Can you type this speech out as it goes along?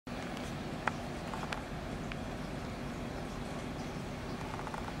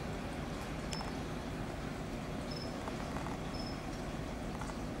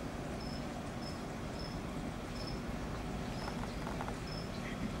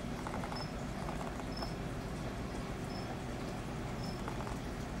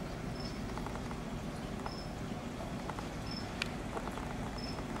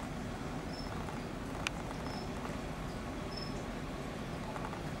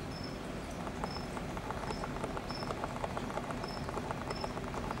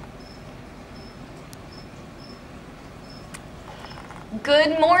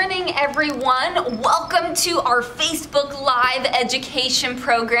Good morning, everyone. Welcome to our Facebook Live education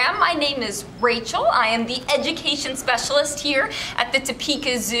program. My name is Rachel. I am the education specialist here at the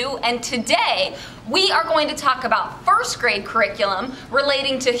Topeka Zoo, and today we are going to talk about first grade curriculum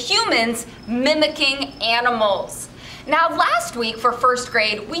relating to humans mimicking animals. Now, last week for first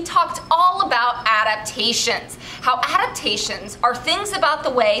grade, we talked all about adaptations. How adaptations are things about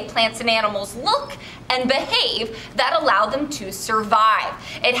the way plants and animals look and behave that allow them to survive.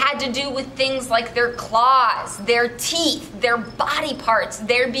 It had to do with things like their claws, their teeth, their body parts,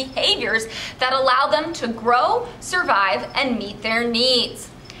 their behaviors that allow them to grow, survive, and meet their needs.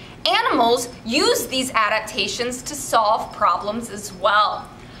 Animals use these adaptations to solve problems as well.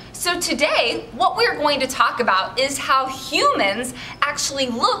 So today, what we're going to talk about is how humans actually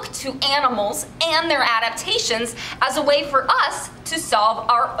look to animals and their adaptations as a way for us to solve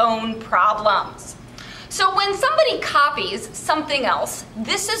our own problems. So when somebody copies something else,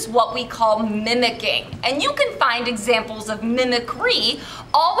 this is what we call mimicking. And you can find examples of mimicry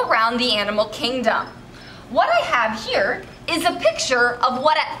all around the animal kingdom. What I have here is a picture of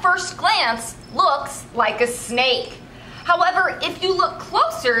what at first glance looks like a snake. However, if you look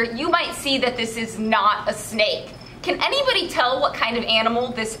closer, you might see that this is not a snake. Can anybody tell what kind of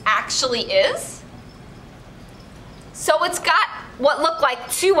animal this actually is? So it's got what look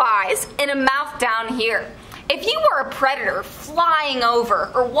like two eyes and a mouth down here. If you were a predator flying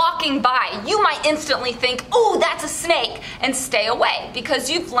over or walking by, you might instantly think, "Oh, that's a snake," and stay away because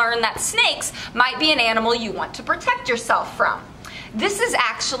you've learned that snakes might be an animal you want to protect yourself from. This is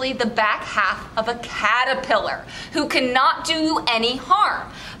actually the back half of a caterpillar who cannot do you any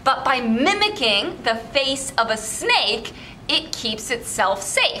harm. But by mimicking the face of a snake, it keeps itself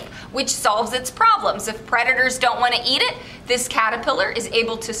safe, which solves its problems. If predators don't want to eat it, this caterpillar is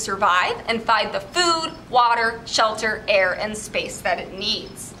able to survive and find the food, water, shelter, air, and space that it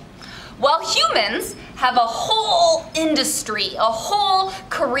needs. Well, humans have a whole industry, a whole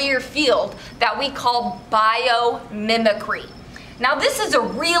career field that we call biomimicry. Now, this is a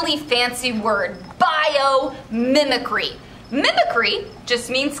really fancy word, biomimicry. Mimicry just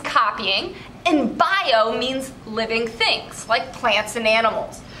means copying, and bio means living things, like plants and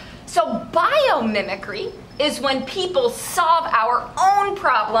animals. So biomimicry is when people solve our own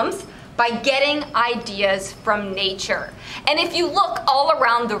problems by getting ideas from nature. And if you look all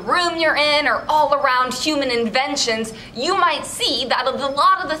around the room you're in or all around human inventions, you might see that a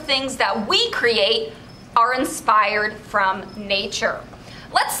lot of the things that we create are inspired from nature.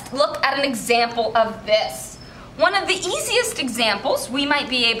 Let's look at an example of this. One of the easiest examples we might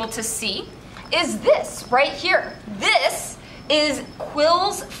be able to see is this right here. This is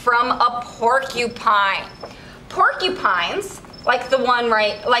quills from a porcupine. Porcupines,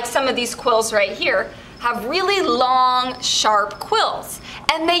 like some of these quills right here, have really long, sharp quills,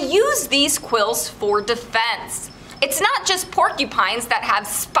 and they use these quills for defense. It's not just porcupines that have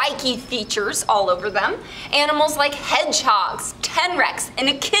spiky features all over them. Animals like hedgehogs, tenrecs, and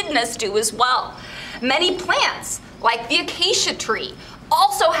echidnas do as well. Many plants, like the acacia tree,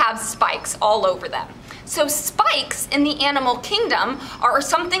 also have spikes all over them. So spikes in the animal kingdom are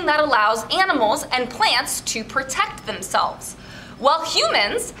something that allows animals and plants to protect themselves. Well,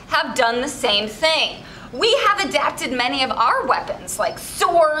 humans have done the same thing. We have adapted many of our weapons, like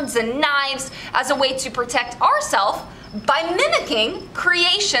swords and knives, as a way to protect ourselves by mimicking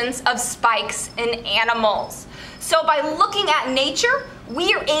creations of spikes in animals. So by looking at nature,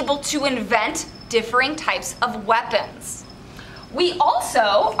 we are able to invent differing types of weapons. We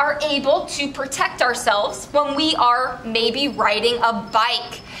also are able to protect ourselves when we are maybe riding a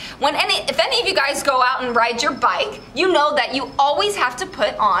bike. If any of you guys go out and ride your bike, you know that you always have to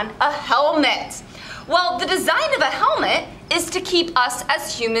put on a helmet. Well, the design of a helmet is to keep us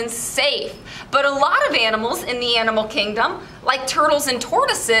as humans safe. But a lot of animals in the animal kingdom, like turtles and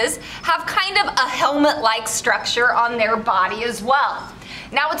tortoises, have kind of a helmet-like structure on their body as well.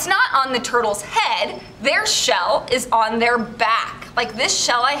 Now, it's not on the turtle's head. Their shell is on their back, like this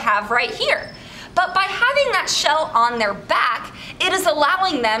shell I have right here. But by having that shell on their back, it is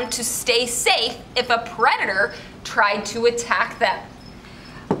allowing them to stay safe if a predator tried to attack them.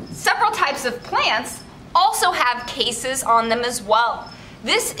 Several types of plants also have cases on them as well.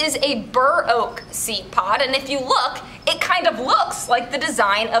 This is a bur oak seed pod, and if you look, it kind of looks like the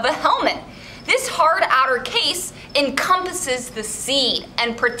design of a helmet. This hard outer case encompasses the seed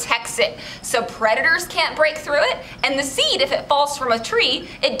and protects it, so predators can't break through it, and the seed, if it falls from a tree,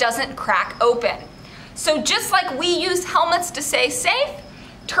 it doesn't crack open. So just like we use helmets to stay safe,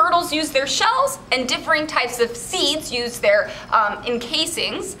 turtles use their shells, and differing types of seeds use their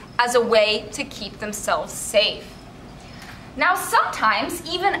encasings as a way to keep themselves safe. Now sometimes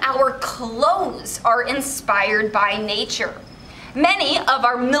even our clothes are inspired by nature. Many of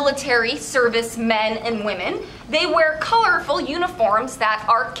our military service men and women, they wear colorful uniforms that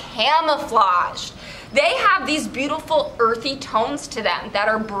are camouflaged. They have these beautiful earthy tones to them that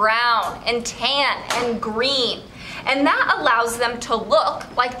are brown and tan and green, and that allows them to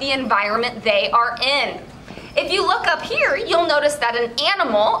look like the environment they are in. If you look up here, you'll notice that an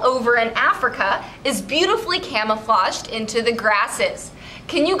animal over in Africa is beautifully camouflaged into the grasses.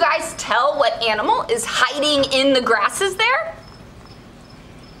 Can you guys tell what animal is hiding in the grasses there?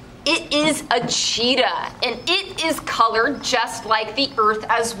 It is a cheetah, and it is colored just like the earth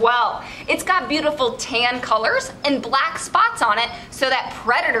as well. It's got beautiful tan colors and black spots on it so that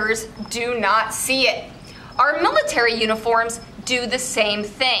predators do not see it. Our military uniforms do the same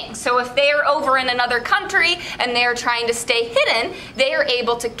thing. So if they are over in another country and they are trying to stay hidden, they are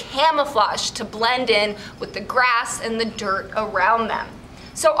able to camouflage to blend in with the grass and the dirt around them.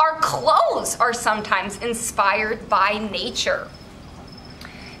 So our clothes are sometimes inspired by nature.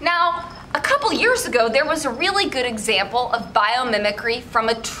 Now, a couple years ago, there was a really good example of biomimicry from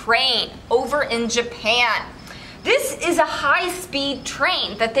a train over in Japan. This is a high-speed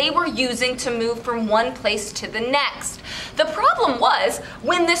train that they were using to move from one place to the next. The problem was,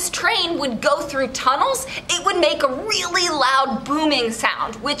 when this train would go through tunnels, it would make a really loud booming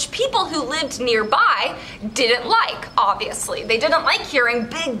sound, which people who lived nearby didn't like, obviously. They didn't like hearing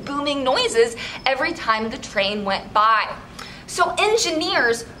big booming noises every time the train went by. So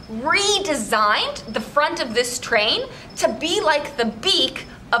engineers redesigned the front of this train to be like the beak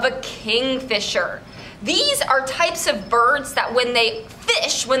of a kingfisher. These are types of birds that when they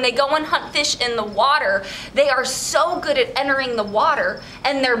fish, when they go and hunt fish in the water, they are so good at entering the water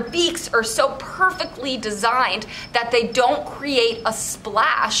and their beaks are so perfectly designed that they don't create a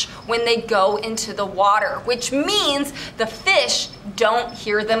splash when they go into the water, which means the fish don't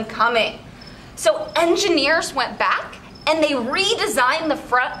hear them coming. So engineers went back and they redesigned the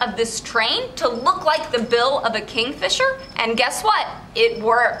front of this train to look like the bill of a kingfisher, and guess what? It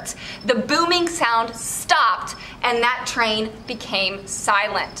worked. The booming sound stopped and that train became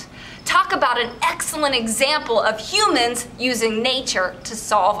silent. Talk about an excellent example of humans using nature to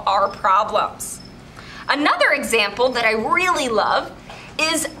solve our problems. Another example that I really love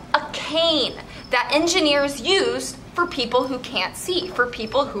is a cane that engineers use for people who can't see, for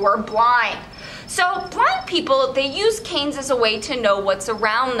people who are blind. So blind people, they use canes as a way to know what's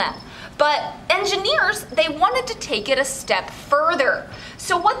around them. But engineers, they wanted to take it a step further.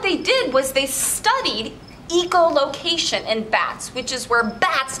 So what they did was they studied echolocation in bats, which is where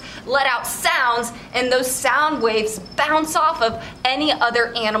bats let out sounds and those sound waves bounce off of any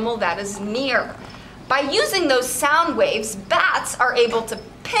other animal that is near. By using those sound waves, bats are able to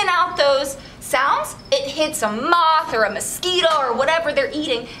pin out those sounds. It hits a moth or a mosquito or whatever they're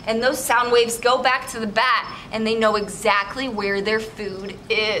eating, and those sound waves go back to the bat and they know exactly where their food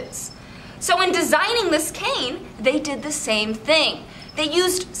is. So in designing this cane, they did the same thing. They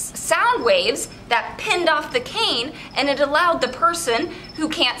used sound waves that pinned off the cane, and it allowed the person who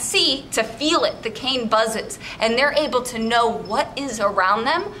can't see to feel it. The cane buzzes, and they're able to know what is around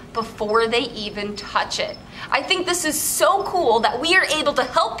them before they even touch it. I think this is so cool that we are able to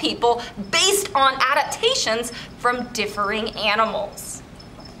help people based on adaptations from differing animals.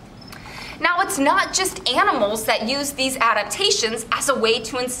 Now, it's not just animals that use these adaptations as a way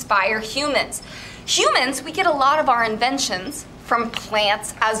to inspire humans. Humans, we get a lot of our inventions from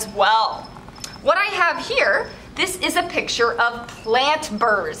plants as well. What I have here, this is a picture of plant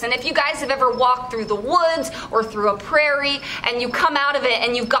burrs. And if you guys have ever walked through the woods or through a prairie and you come out of it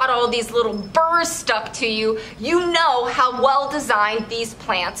and you've got all these little burrs stuck to you, you know how well designed these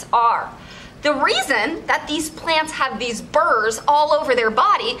plants are. The reason that these plants have these burrs all over their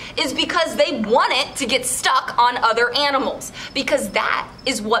body is because they want it to get stuck on other animals, because that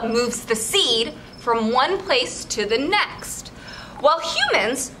is what moves the seed from one place to the next. Well,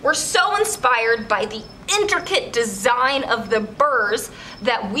 humans were so inspired by the intricate design of the burrs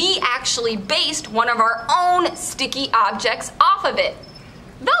that we actually based one of our own sticky objects off of it,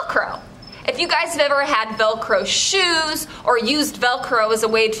 Velcro. If you guys have ever had Velcro shoes or used Velcro as a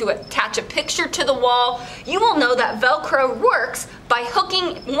way to attach a picture to the wall, you will know that Velcro works by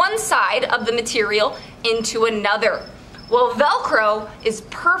hooking one side of the material into another. Well, Velcro is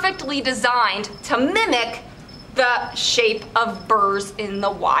perfectly designed to mimic the shape of burrs in the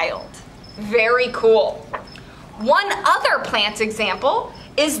wild. Very cool. One other plant example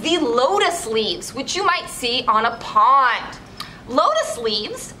is the lotus leaves, which you might see on a pond. Lotus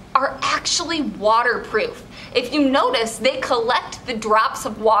leaves are actually waterproof. If you notice, they collect the drops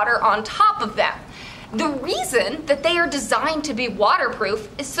of water on top of them. The reason that they are designed to be waterproof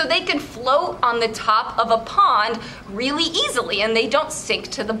is so they can float on the top of a pond really easily and they don't sink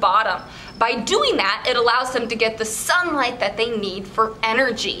to the bottom. By doing that, it allows them to get the sunlight that they need for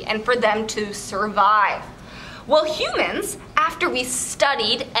energy and for them to survive. Well, humans, after we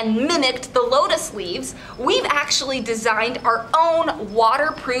studied and mimicked the lotus leaves, we've actually designed our own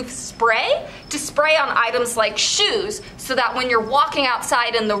waterproof spray to spray on items like shoes so that when you're walking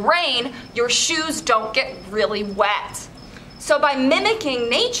outside in the rain, your shoes don't get really wet. So by mimicking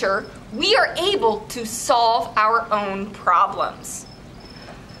nature, we are able to solve our own problems.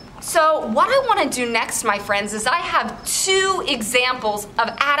 So what I want to do next, my friends, is I have two examples of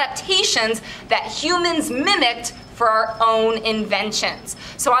adaptations that humans mimicked for our own inventions.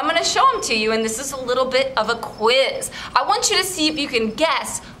 So I'm going to show them to you, and this is a little bit of a quiz. I want you to see if you can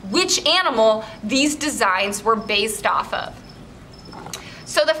guess which animal these designs were based off of.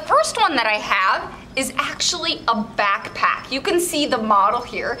 So the first one that I have is actually a backpack. You can see the model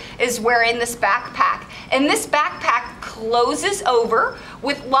here is wearing this backpack. And this backpack closes over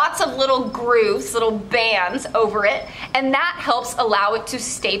with lots of little grooves, little bands over it, and that helps allow it to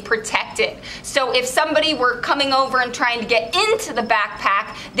stay protected. So if somebody were coming over and trying to get into the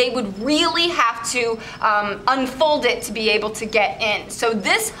backpack, they would really have to unfold it to be able to get in. So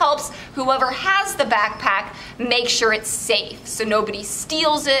this helps whoever has the backpack make sure it's safe, so nobody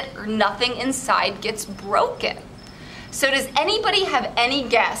steals it or nothing inside gets broken. So does anybody have any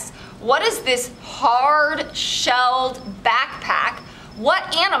guess? What is this hard-shelled backpack?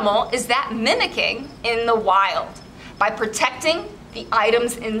 What animal is that mimicking in the wild by protecting the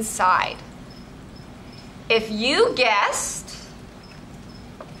items inside? If you guessed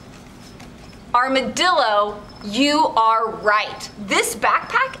armadillo, you are right. This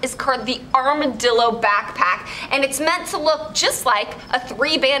backpack is called the armadillo backpack, and it's meant to look just like a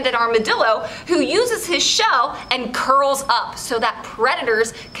three-banded armadillo who uses his shell and curls up so that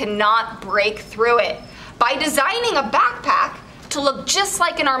predators cannot break through it. By designing a backpack to look just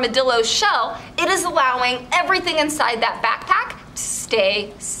like an armadillo's shell, it is allowing everything inside that backpack to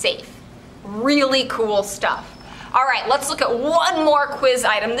stay safe. Really cool stuff. All right, let's look at one more quiz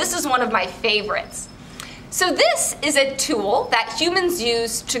item. This is one of my favorites. So this is a tool that humans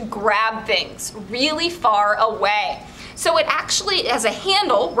use to grab things really far away. So it actually has a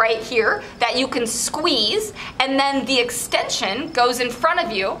handle right here that you can squeeze, and then the extension goes in front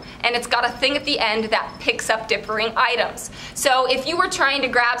of you, and it's got a thing at the end that picks up differing items. So if you were trying to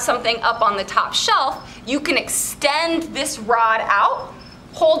grab something up on the top shelf, you can extend this rod out,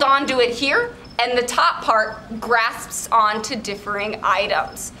 hold on to it here, and the top part grasps onto differing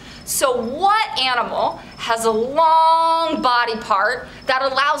items. So what animal has a long body part that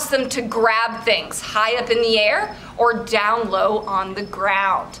allows them to grab things high up in the air or down low on the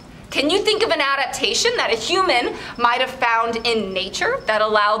ground? Can you think of an adaptation that a human might have found in nature that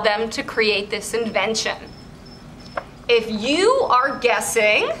allowed them to create this invention? If you are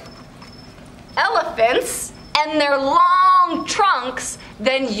guessing elephants and their long trunks,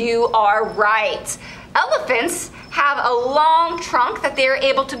 then you are right. Elephants have a long trunk that they're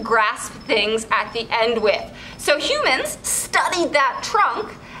able to grasp things at the end with. So humans studied that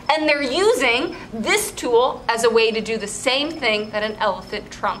trunk, and they're using this tool as a way to do the same thing that an elephant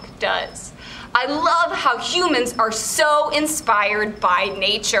trunk does. I love how humans are so inspired by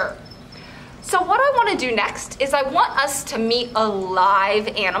nature. So what I want to do next is I want us to meet a live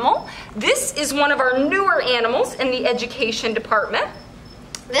animal. This is one of our newer animals in the education department.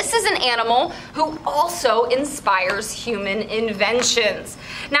 This is an animal who also inspires human inventions.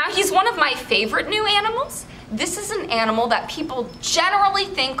 Now, he's one of my favorite new animals. This is an animal that people generally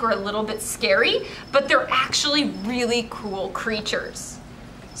think are a little bit scary, but they're actually really cool creatures.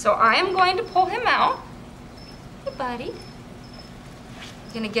 So I am going to pull him out. Hey, buddy.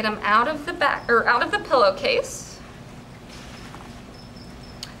 I'm going to get him out of the pillowcase.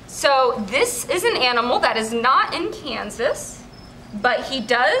 So this is an animal that is not in Kansas, but he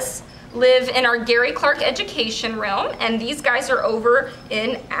does live in our Gary Clark education room, and these guys are over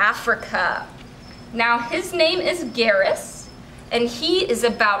in Africa. Now his name is Garrus, and he is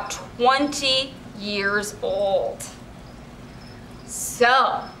about 20 years old.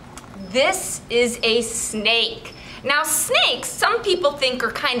 So this is a snake. Now snakes, some people think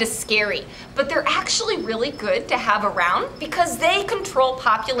are kind of scary, but they're actually really good to have around because they control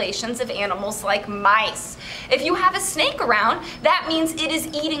populations of animals like mice. If you have a snake around, that means it is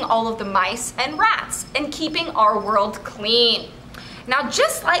eating all of the mice and rats and keeping our world clean. Now,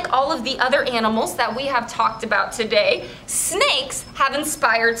 just like all of the other animals that we have talked about today, snakes have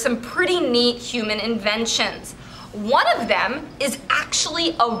inspired some pretty neat human inventions. One of them is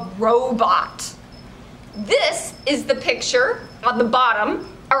actually a robot. This is the picture on the bottom,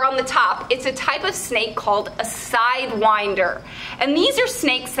 or on the top. It's a type of snake called a sidewinder. And these are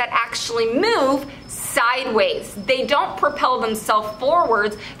snakes that actually move sideways. They don't propel themselves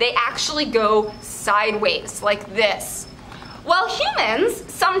forwards, they actually go sideways, like this. Well, humans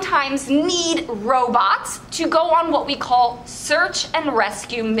sometimes need robots to go on what we call search and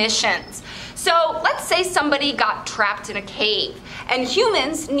rescue missions. So let's say somebody got trapped in a cave, and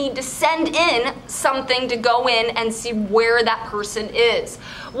humans need to send in something to go in and see where that person is.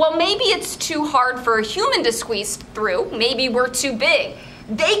 Well, maybe it's too hard for a human to squeeze through. Maybe we're too big.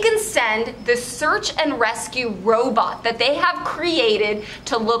 They can send the search and rescue robot that they have created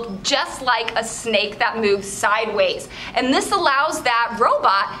to look just like a snake that moves sideways. And this allows that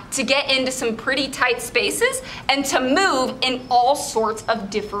robot to get into some pretty tight spaces and to move in all sorts of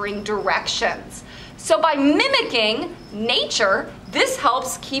differing directions. So by mimicking nature, this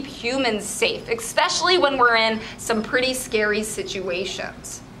helps keep humans safe, especially when we're in some pretty scary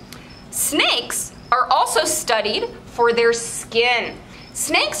situations. Snakes are also studied for their skin.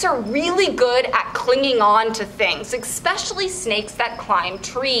 Snakes are really good at clinging on to things, especially snakes that climb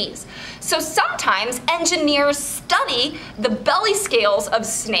trees. So sometimes engineers study the belly scales of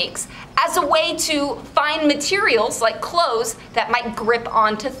snakes as a way to find materials like clothes that might grip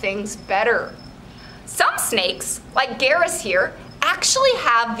onto things better. Some snakes, like Garrus here, actually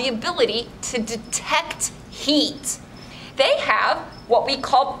have the ability to detect heat. They have what we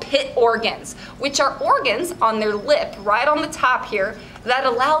call pit organs, which are organs on their lip, right on the top here, that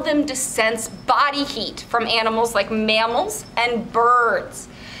allow them to sense body heat from animals like mammals and birds.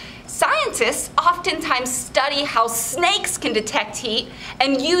 Scientists oftentimes study how snakes can detect heat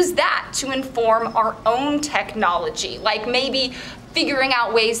and use that to inform our own technology, like maybe figuring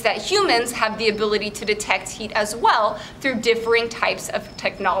out ways that humans have the ability to detect heat as well through differing types of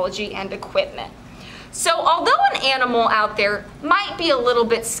technology and equipment. So although an animal out there might be a little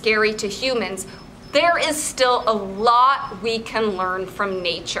bit scary to humans, there is still a lot we can learn from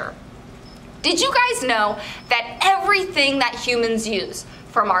nature. Did you guys know that everything that humans use,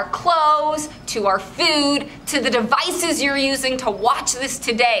 from our clothes to our food to the devices you're using to watch this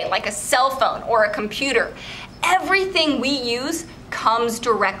today, like a cell phone or a computer, everything we use comes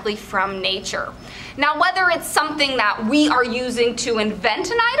directly from nature. Now, whether it's something that we are using to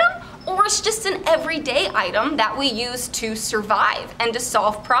invent an item, or it's just an everyday item that we use to survive and to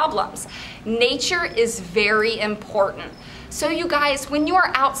solve problems, nature is very important. So you guys, when you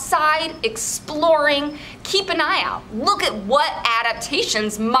are outside exploring, keep an eye out. Look at what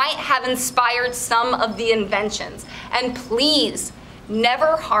adaptations might have inspired some of the inventions. And please,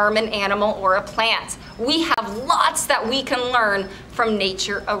 never harm an animal or a plant. We have lots that we can learn from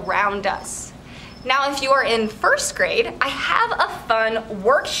nature around us. Now, if you are in first grade, I have a fun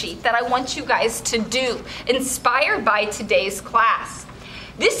worksheet that I want you guys to do, inspired by today's class.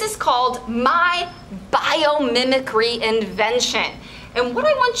 This is called My Biomimicry Invention. And what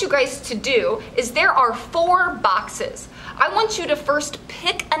I want you guys to do is there are 4 boxes. I want you to first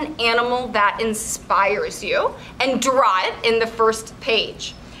pick an animal that inspires you and draw it in the first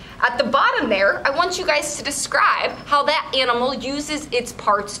page. At the bottom there, I want you guys to describe how that animal uses its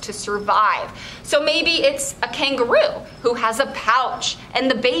parts to survive. So maybe it's a kangaroo who has a pouch, and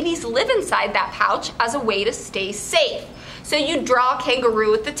the babies live inside that pouch as a way to stay safe. So you draw a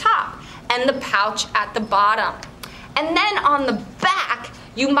kangaroo at the top and the pouch at the bottom. And then on the back,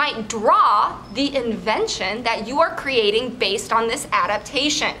 you might draw the invention that you are creating based on this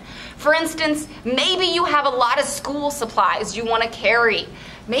adaptation. For instance, maybe you have a lot of school supplies you want to carry.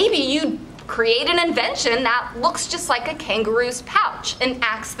 Maybe you create an invention that looks just like a kangaroo's pouch and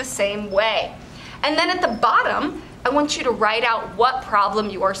acts the same way. And then at the bottom, I want you to write out what problem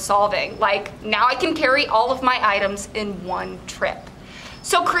you are solving. Like, now I can carry all of my items in one trip.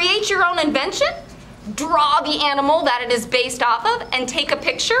 So create your own invention, draw the animal that it is based off of, and take a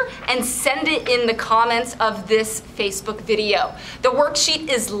picture and send it in the comments of this Facebook video. The worksheet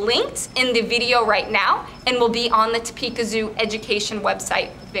is linked in the video right now and will be on the Topeka Zoo Education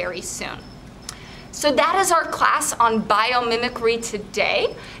website very soon. So that is our class on biomimicry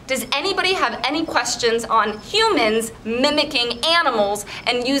today. Does anybody have any questions on humans mimicking animals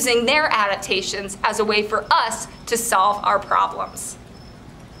and using their adaptations as a way for us to solve our problems?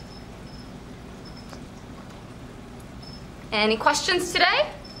 Any questions today?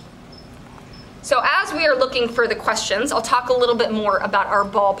 So as we are looking for the questions, I'll talk a little bit more about our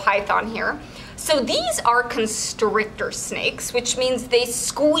ball python here. So these are constrictor snakes, which means they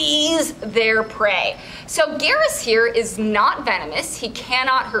squeeze their prey. So Garrus here is not venomous. He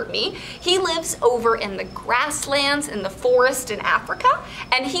cannot hurt me. He lives over in the grasslands in the forest in Africa,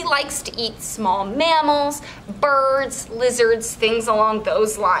 and he likes to eat small mammals, birds, lizards, things along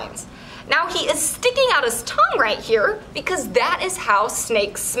those lines. Now he is sticking out his tongue right here because that is how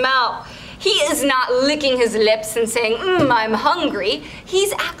snakes smell. He is not licking his lips and saying, I'm hungry.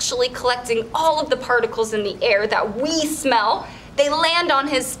 He's actually collecting all of the particles in the air that we smell. They land on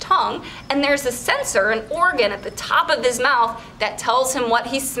his tongue, and there's a sensor, an organ at the top of his mouth that tells him what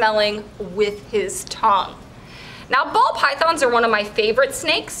he's smelling with his tongue. Now, ball pythons are one of my favorite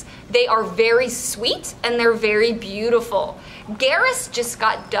snakes. They are very sweet and they're very beautiful. Garrus just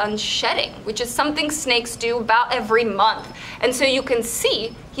got done shedding, which is something snakes do about every month. And so you can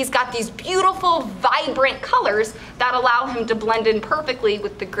see he's got these beautiful, vibrant colors that allow him to blend in perfectly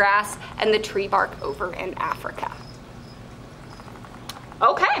with the grass and the tree bark over in Africa.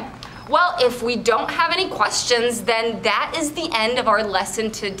 Okay. Well, if we don't have any questions, then that is the end of our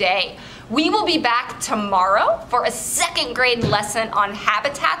lesson today. We will be back tomorrow for a second grade lesson on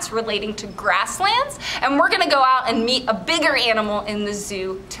habitats relating to grasslands, and we're going to go out and meet a bigger animal in the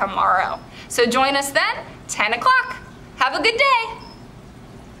zoo tomorrow. So join us then, 10 o'clock. Have a good day.